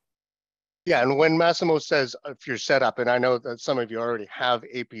 Yeah, and when Massimo says if you're set up, and I know that some of you already have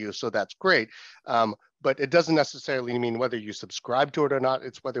APU, so that's great, but it doesn't necessarily mean whether you subscribe to it or not.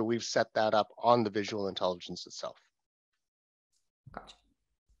 It's whether we've set that up on the visual intelligence itself. Gotcha.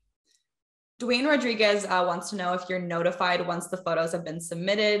 Dwayne Rodriguez wants to know if you're notified once the photos have been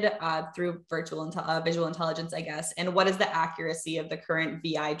submitted through visual intelligence, I guess, and what is the accuracy of the current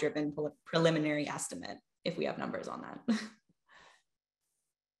VI-driven preliminary estimate, if we have numbers on that.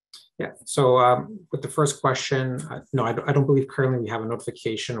 Yeah, so with the first question, no, I don't believe currently we have a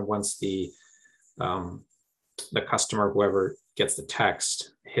notification once the customer, whoever gets the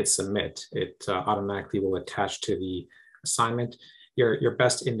text, hits submit. It automatically will attach to the assignment. Your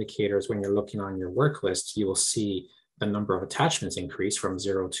best indicators when you're looking on your work list, you will see the number of attachments increase from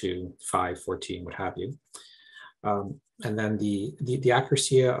 0 to 5, 14, what have you. And then the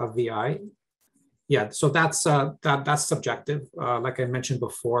accuracy of VI, yeah, so that's subjective. Like I mentioned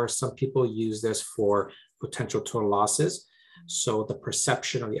before, some people use this for potential total losses. So the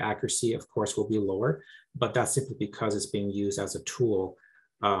perception of the accuracy, of course, will be lower, but that's simply because it's being used as a tool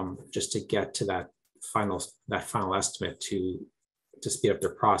just to get to that final estimate to speed up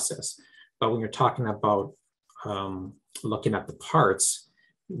their process. But when you're talking about looking at the parts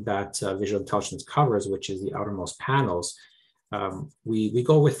that visual intelligence covers, which is the outermost panels, we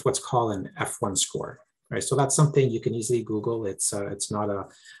go with what's called an F1 score, right? So that's something you can easily Google. It's not a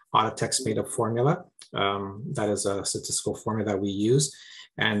Audatex made up formula. That is a statistical formula that we use,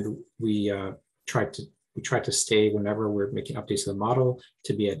 and we try to stay, whenever we're making updates to the model,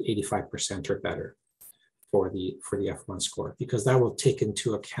 to be at 85% or better for the F1 score, because that will take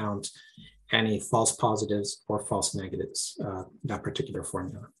into account any false positives or false negatives, that particular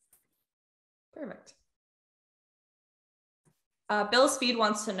formula. Perfect. Bill Speed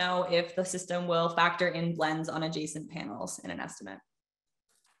wants to know if the system will factor in blends on adjacent panels in an estimate.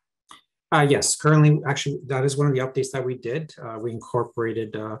 Yes, currently, actually, that is one of the updates that we did. We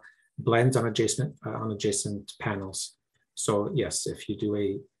incorporated blends on adjacent panels. So yes, if you do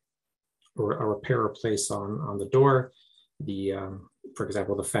a repair or replace on the door, for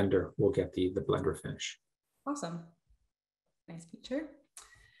example, the fender will get the blender finish. Awesome. Nice feature.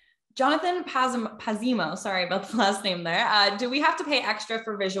 Jonathan Pazimo, sorry about the last name there. Do we have to pay extra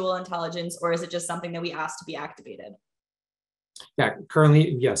for visual intelligence, or is it just something that we ask to be activated? Yeah,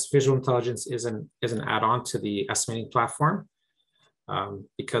 currently, yes, visual intelligence is an add-on to the estimating platform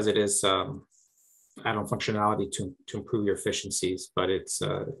because it is add-on functionality to improve your efficiencies, but it's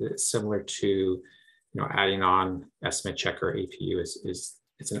similar to adding on estimate checker APU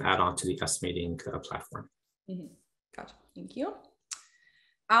it's an add-on to the estimating platform. Mm-hmm. Gotcha. Thank you.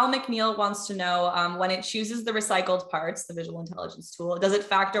 Al McNeil wants to know when it chooses the recycled parts, the visual intelligence tool, does it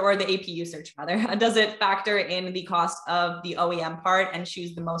factor, or the APU search rather, does it factor in the cost of the OEM part and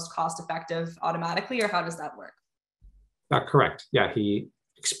choose the most cost-effective automatically, or how does that work? Correct. Yeah, he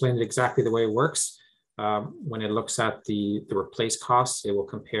explained exactly the way it works. When it looks at the replace costs, it will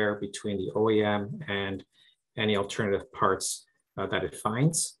compare between the OEM and any alternative parts that it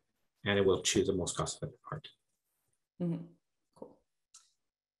finds, and it will choose the most cost-effective part. Mm-hmm. Cool.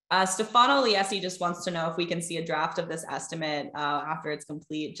 Stefano Liesi just wants to know if we can see a draft of this estimate after it's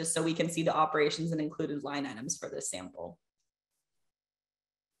complete, just so we can see the operations and included line items for this sample.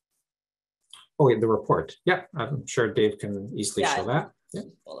 Oh, yeah, the report. Yeah, I'm sure Dave can easily show that. Yeah.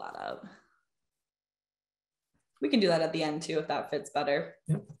 Just pull that up. We can do that at the end too, if that fits better.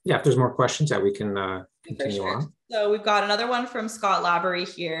 Yeah, if there's more questions, yeah, we can continue on. So we've got another one from Scott Lavery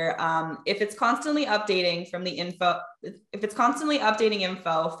here. If it's constantly updating from the info, if it's constantly updating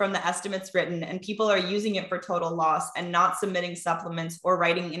info from the estimates written and people are using it for total loss and not submitting supplements or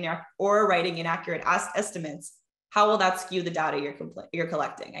writing inaccurate estimates, how will that skew the data you're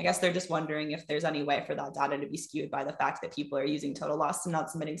collecting? I guess they're just wondering if there's any way for that data to be skewed by the fact that people are using total loss and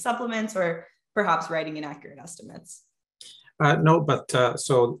not submitting supplements, or perhaps writing inaccurate estimates. No, but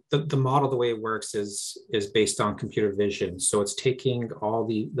so the model, the way it works is based on computer vision. So it's taking all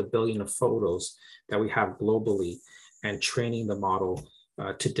the billion of photos that we have globally and training the model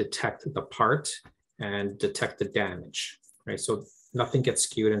to detect the part and detect the damage, right? So nothing gets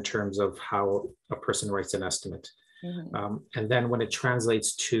skewed in terms of how a person writes an estimate. Mm-hmm. And then when it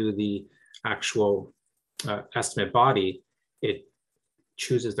translates to the actual estimate body, it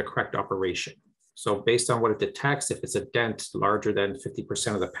chooses the correct operation. So based on what it detects, if it's a dent larger than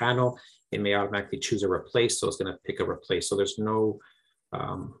 50% of the panel, it may automatically choose a replace. So it's going to pick a replace. So there's no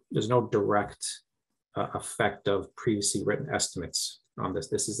direct effect of previously written estimates on this.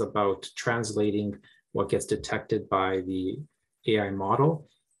 This is about translating what gets detected by the AI model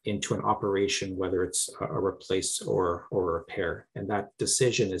into an operation, whether it's a replace or a repair. And that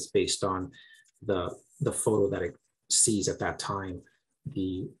decision is based on the photo that it sees at that time,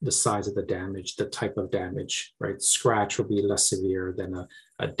 the size of the damage, the type of damage, right? Scratch will be less severe than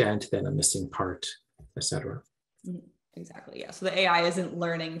a dent, than a missing part, etc. Exactly. Yeah. So the AI isn't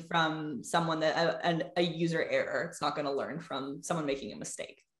learning from someone that a user error. It's not going to learn from someone making a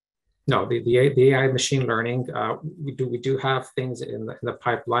mistake. No, the AI machine learning, we do have things in the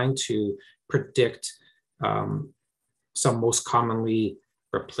pipeline to predict some most commonly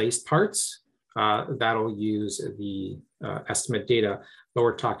replaced parts. That'll use the estimate data, but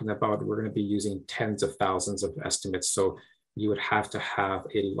we're talking about, we're going to be using tens of thousands of estimates. So you would have to have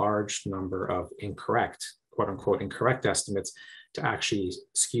a large number of incorrect, quote unquote, incorrect estimates to actually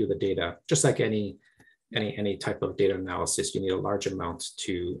skew the data. Just like any type of data analysis, you need a large amount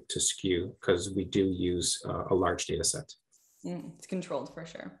to skew, because we do use a large data set. It's controlled for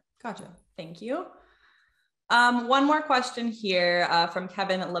sure. Gotcha. Thank you. One more question here from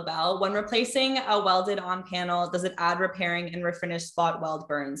Kevin Labelle. When replacing a welded on panel, does it add repairing and refinish spot weld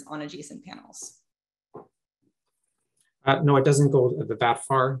burns on adjacent panels? No, it doesn't go that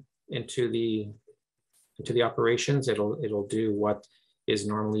far into the operations. It'll do what is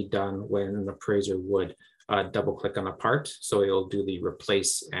normally done when an appraiser would double click on a part. So it'll do the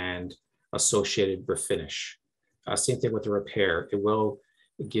replace and associated refinish. Same thing with the repair. It will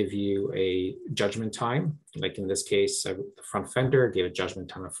give you a judgment time. Like in this case, the front fender gave a judgment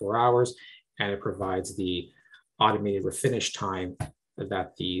time of 4 hours, and it provides the automated refinish time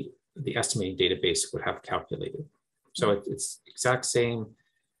that the estimating database would have calculated. So it's exact same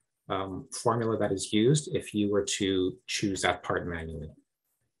formula that is used if you were to choose that part manually.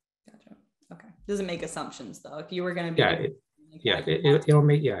 Gotcha. Okay. Doesn't make assumptions though. If you were going to be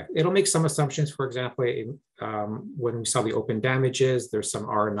it'll make some assumptions. For example, when we saw the open damages, there's some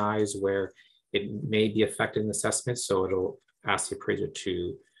R&Is where it may be affected in this estimate, so it'll ask the appraiser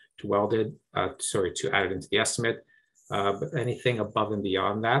to add it into the estimate. But anything above and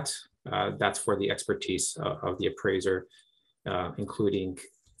beyond that, that's for the expertise of the appraiser, including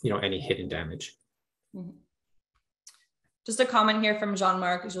any hidden damage. Mm-hmm. Just a comment here from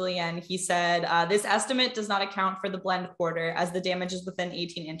Jean-Marc Julien. He said, this estimate does not account for the blend quarter, as the damage is within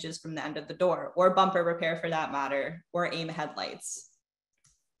 18 inches from the end of the door, or bumper repair for that matter, or aim headlights.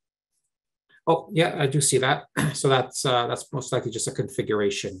 Oh, yeah, I do see that. So that's most likely just a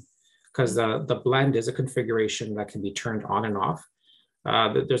configuration, because the blend is a configuration that can be turned on and off.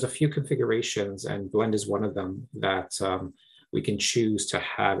 There's a few configurations, and blend is one of them, that we can choose to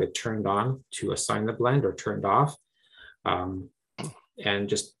have it turned on to assign the blend, or turned off. And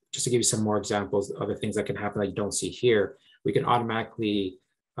just to give you some more examples, other things that can happen that you don't see here, we can automatically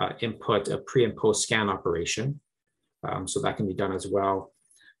input a pre and post scan operation. So that can be done as well.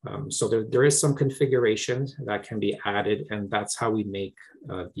 So there is some configuration that can be added, and that's how we make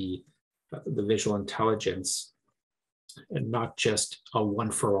the visual intelligence, and not just a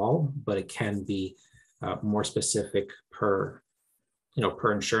one for all, but it can be more specific per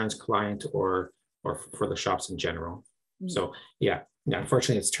insurance client or for the shops in general. So yeah,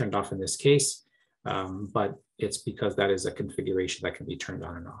 unfortunately it's turned off in this case, but it's because that is a configuration that can be turned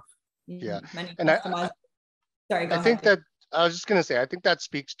on and off. Yeah, Many and customized. Sorry, go I ahead. think that I was just going to say, I think that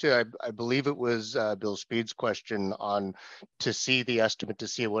speaks to, I believe it was Bill Speed's question on to see the estimate, to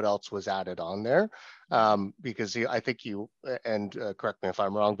see what else was added on there. Because I think you, and correct me if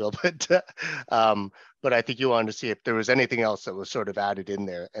I'm wrong, Bill, but I think you wanted to see if there was anything else that was sort of added in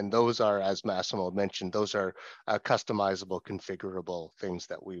there. And those are, as Massimo mentioned, those are customizable, configurable things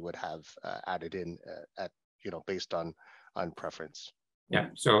that we would have added in at, based on preference. Yeah,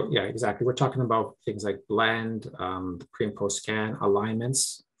 so yeah, exactly. We're talking about things like blend, the pre and post scan,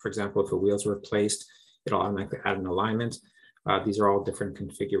 alignments. For example, if the wheels were replaced, it'll automatically add an alignment. These are all different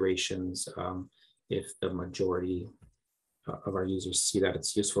configurations. If the majority of our users see that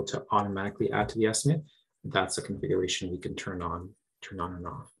it's useful to automatically add to the estimate, that's a configuration we can turn on and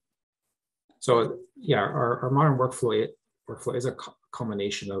off. So yeah, our modern workflow is a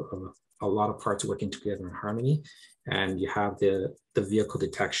culmination of a lot of parts working together in harmony. And you have the vehicle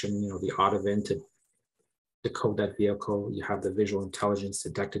detection, the AutoVin to decode that vehicle. You have the visual intelligence to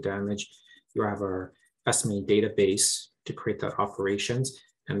detect the damage. You have our estimating database to create the operations.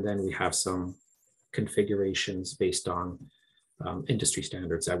 And then we have some configurations based on industry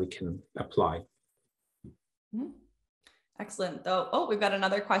standards that we can apply. Excellent. Oh, we've got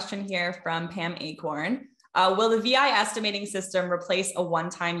another question here from Pam Acorn. Will the VI estimating system replace a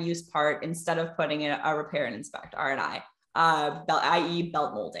one-time use part instead of putting in a repair and inspect, R&I, i.e.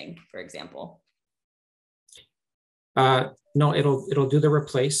 belt molding, for example? No, it'll do the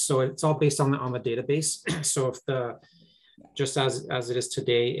replace. So it's all based on the database. So if just as it is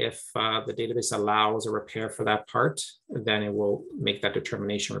today, if the database allows a repair for that part, then it will make that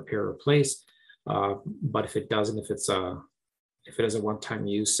determination, repair or replace. But if it doesn't, if it is a one-time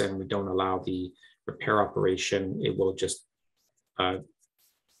use and we don't allow the repair operation, it will just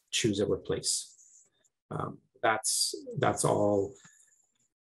choose a replace. That's all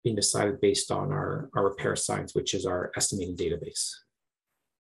being decided based on our repair science, which is our estimating database.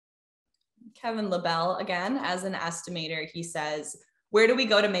 Kevin LaBelle, again, as an estimator, he says, where do we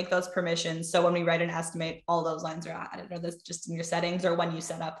go to make those permissions? So when we write an estimate, all those lines are added. Are those just in your settings or when you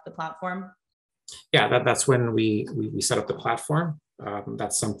set up the platform? Yeah, that's when we set up the platform.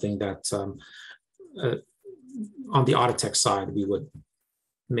 That's something that on the Audatex side, we would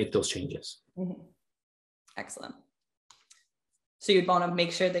make those changes. Excellent. So you'd want to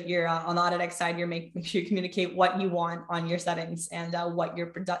make sure that you're on the Audatex side, make sure you communicate what you want on your settings and what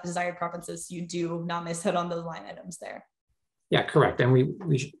your desired preferences, so you do not miss out on those line items there. Yeah, correct. And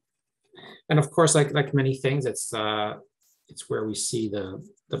and of course, like many things, it's where we see the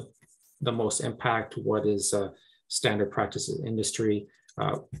most impact. What is standard practice in industry?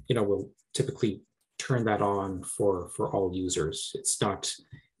 We'll typically turn that on for all users. It's not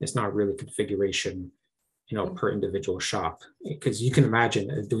really configuration, per individual shop, because you can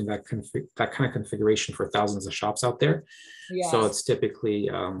imagine doing that kind of configuration for thousands of shops out there. Yes. So it's typically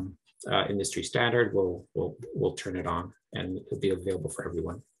industry standard. We'll turn it on and it'll be available for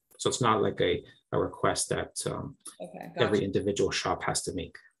everyone. So it's not like a request that every individual shop has to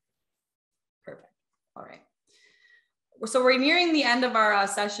make. Perfect. All right. So we're nearing the end of our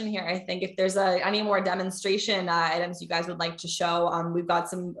session here. I think if there's any more demonstration items you guys would like to show,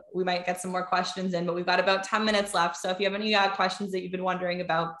 we might get some more questions in, but we've got about 10 minutes left. So if you have any questions that you've been wondering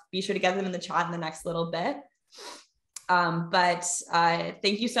about, be sure to get them in the chat in the next little bit.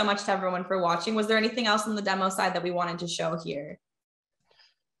 Thank you so much to everyone for watching. Was there anything else on the demo side that we wanted to show here?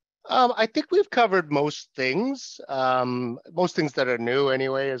 I think we've covered most things that are new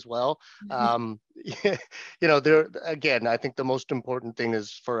anyway as well. There again, I think the most important thing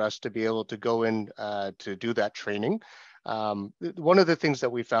is for us to be able to go in to do that training. One of the things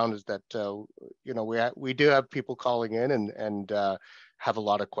that we found is that we do have people calling in and have a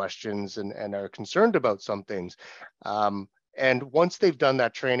lot of questions and are concerned about some things. And once they've done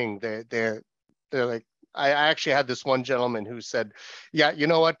that training, they're like, I actually had this one gentleman who said, yeah, you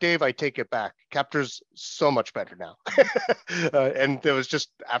know what, Dave, I take it back. Qapter's so much better now. And it was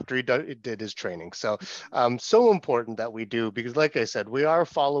just after he did his training. So so important that we do, because like I said, we are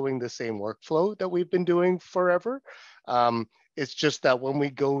following the same workflow that we've been doing forever. It's just that when we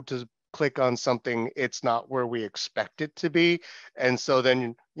go to click on something, it's not where we expect it to be. And so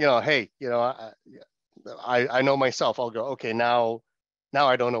then, hey, I know myself, I'll go, okay, now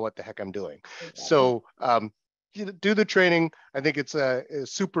I don't know what the heck I'm doing. Exactly. So do the training. I think it's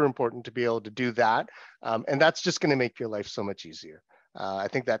super important to be able to do that. And that's just going to make your life so much easier. I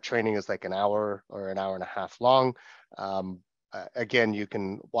think that training is like an hour or an hour and a half long. Again, you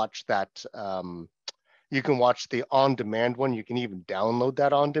can watch that You can watch the on-demand one. You can even download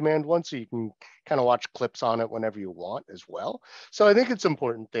that on-demand one, so you can kind of watch clips on it whenever you want as well. So I think it's an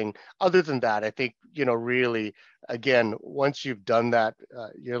important thing. Other than that, I think, really, again, once you've done that,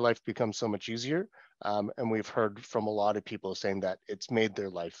 your life becomes so much easier. And we've heard from a lot of people saying that it's made their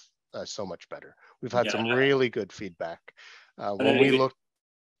life so much better. We've had some really good feedback. When we look,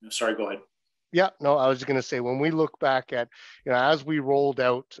 sorry, go ahead. Yeah, no, I was just going to say, when we look back at, as we rolled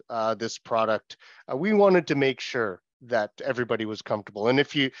out this product, we wanted to make sure that everybody was comfortable. And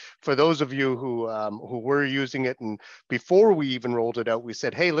for those of you who were using it, and before we even rolled it out, we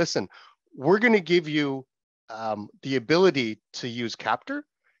said, hey, listen, we're going to give you the ability to use Qapter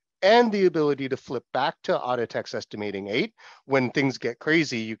and the ability to flip back to Audatex Estimating 8. When things get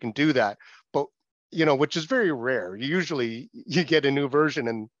crazy, you can do that. But, which is very rare. Usually you get a new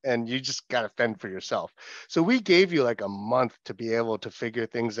version and you just got to fend for yourself. So we gave you like a month to be able to figure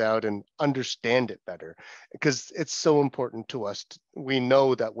things out and understand it better, because it's so important to us. We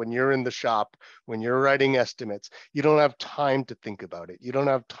know that when you're in the shop, when you're writing estimates, you don't have time to think about it. You don't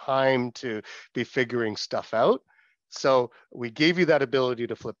have time to be figuring stuff out. So we gave you that ability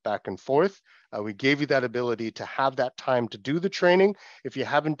to flip back and forth. We gave you that ability to have that time to do the training. If you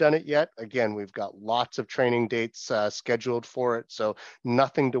haven't done it yet, again, we've got lots of training dates scheduled for it. So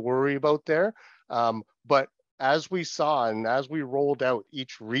nothing to worry about there. But as we saw and as we rolled out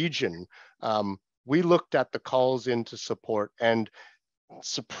each region, we looked at the calls into support, and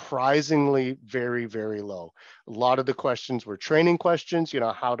surprisingly very, very low. A lot of the questions were training questions.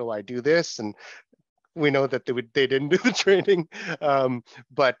 How do I do this? And we know that they didn't do the training,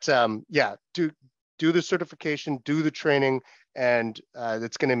 yeah, do the certification, do the training, and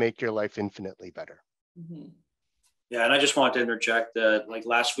it's going to make your life infinitely better. Mm-hmm. Yeah, and I just wanted to interject. Like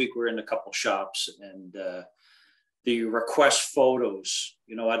last week, we were in a couple shops, and the request photos.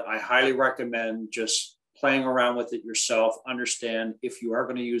 I highly recommend just playing around with it yourself. Understand if you are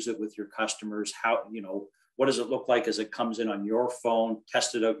going to use it with your customers, how what does it look like as it comes in on your phone.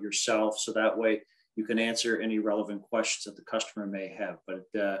 Test it out yourself, so that way you can answer any relevant questions that the customer may have. But,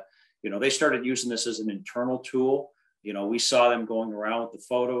 they started using this as an internal tool. We saw them going around with the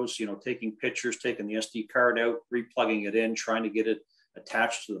photos, taking pictures, taking the SD card out, replugging it in, trying to get it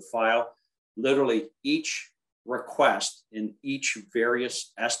attached to the file. Literally each request in each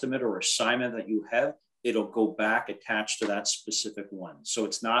various estimate or assignment that you have, it'll go back attached to that specific one. So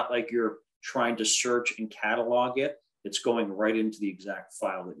it's not like you're trying to search and catalog it. It's going right into the exact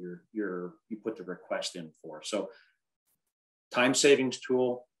file that you put the request in for. So time savings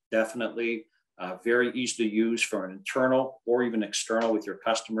tool, definitely very easy to use for an internal or even external with your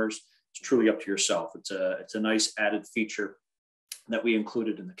customers. It's truly up to yourself. It's a nice added feature that we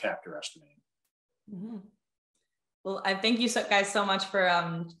included in the Qapter estimating. Mm-hmm. Well, I thank you guys so much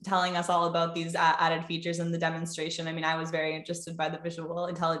for telling us all about these added features in the demonstration. I mean, I was very interested by the visual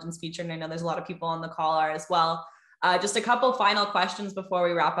intelligence feature, and I know there's a lot of people on the call are as well. Just a couple final questions before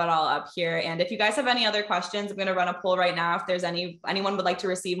we wrap it all up here. And if you guys have any other questions, I'm going to run a poll right now. If there's anyone would like to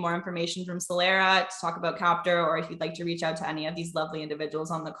receive more information from Solera to talk about Qapter, or if you'd like to reach out to any of these lovely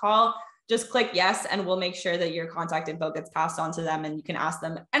individuals on the call, just click yes, and we'll make sure that your contact info gets passed on to them, and you can ask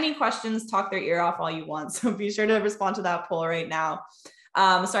them any questions, talk their ear off all you want. So be sure to respond to that poll right now.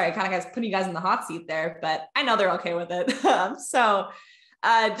 Sorry, I kind of put you guys in the hot seat there, but I know they're okay with it.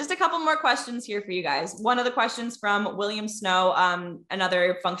 Just a couple more questions here for you guys. One of the questions from William Snow,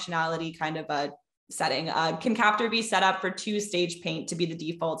 another functionality kind of a setting. Can Qapter be set up for 2-stage paint to be the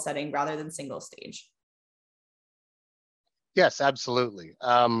default setting rather than single stage? Yes, absolutely.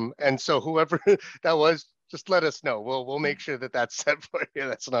 And so whoever that was, just let us know. We'll make sure that that's set for you.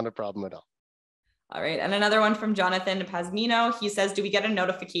 That's not a problem at all. All right. And another one from Jonathan Pasmino. He says, do we get a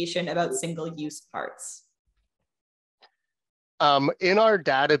notification about single-use parts? In our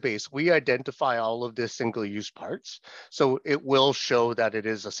database, we identify all of the single-use parts. So it will show that it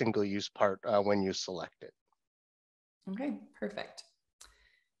is a single-use part when you select it. Okay, perfect.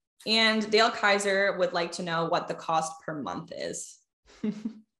 And Dale Kaiser would like to know what the cost per month is.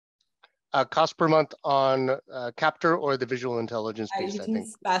 Cost per month on Qapter or the visual intelligence piece, I think.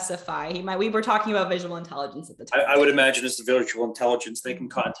 Specify. We were talking about visual intelligence at the time. I would imagine it's the visual intelligence. They can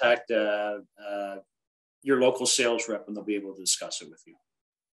contact your local sales rep, and they'll be able to discuss it with you.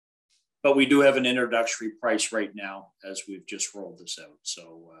 But we do have an introductory price right now as we've just rolled this out.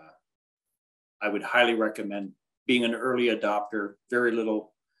 So I would highly recommend being an early adopter. Very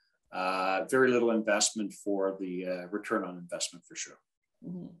little investment for the return on investment for sure.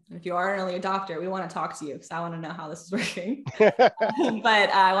 If you are an early adopter, we want to talk to you because I want to know how this is working. But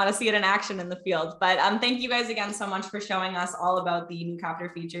I want to see it in action in the field. But thank you guys again so much for showing us all about the new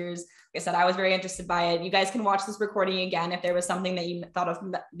Qapter features. Like I said, I was very interested by it. You guys can watch this recording again if there was something that you thought of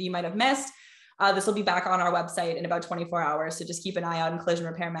that you might have missed. This will be back on our website in about 24 hours. So just keep an eye out in Collision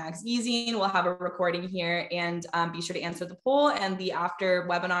Repair Mag's e-zine. We'll have a recording here, and be sure to answer the poll and the after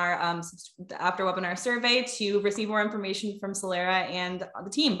webinar survey to receive more information from Solera and the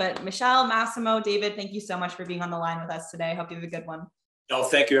team. But Michelle, Massimo, David, thank you so much for being on the line with us today. Hope you have a good one. No,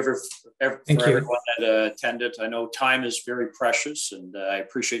 thank you everyone that attended. I know time is very precious, and I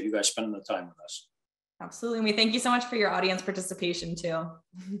appreciate you guys spending the time with us. Absolutely. And we thank you so much for your audience participation too.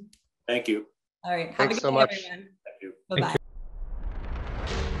 Thank you. All right. Thanks so much. Everyone. Thank you. Bye-bye.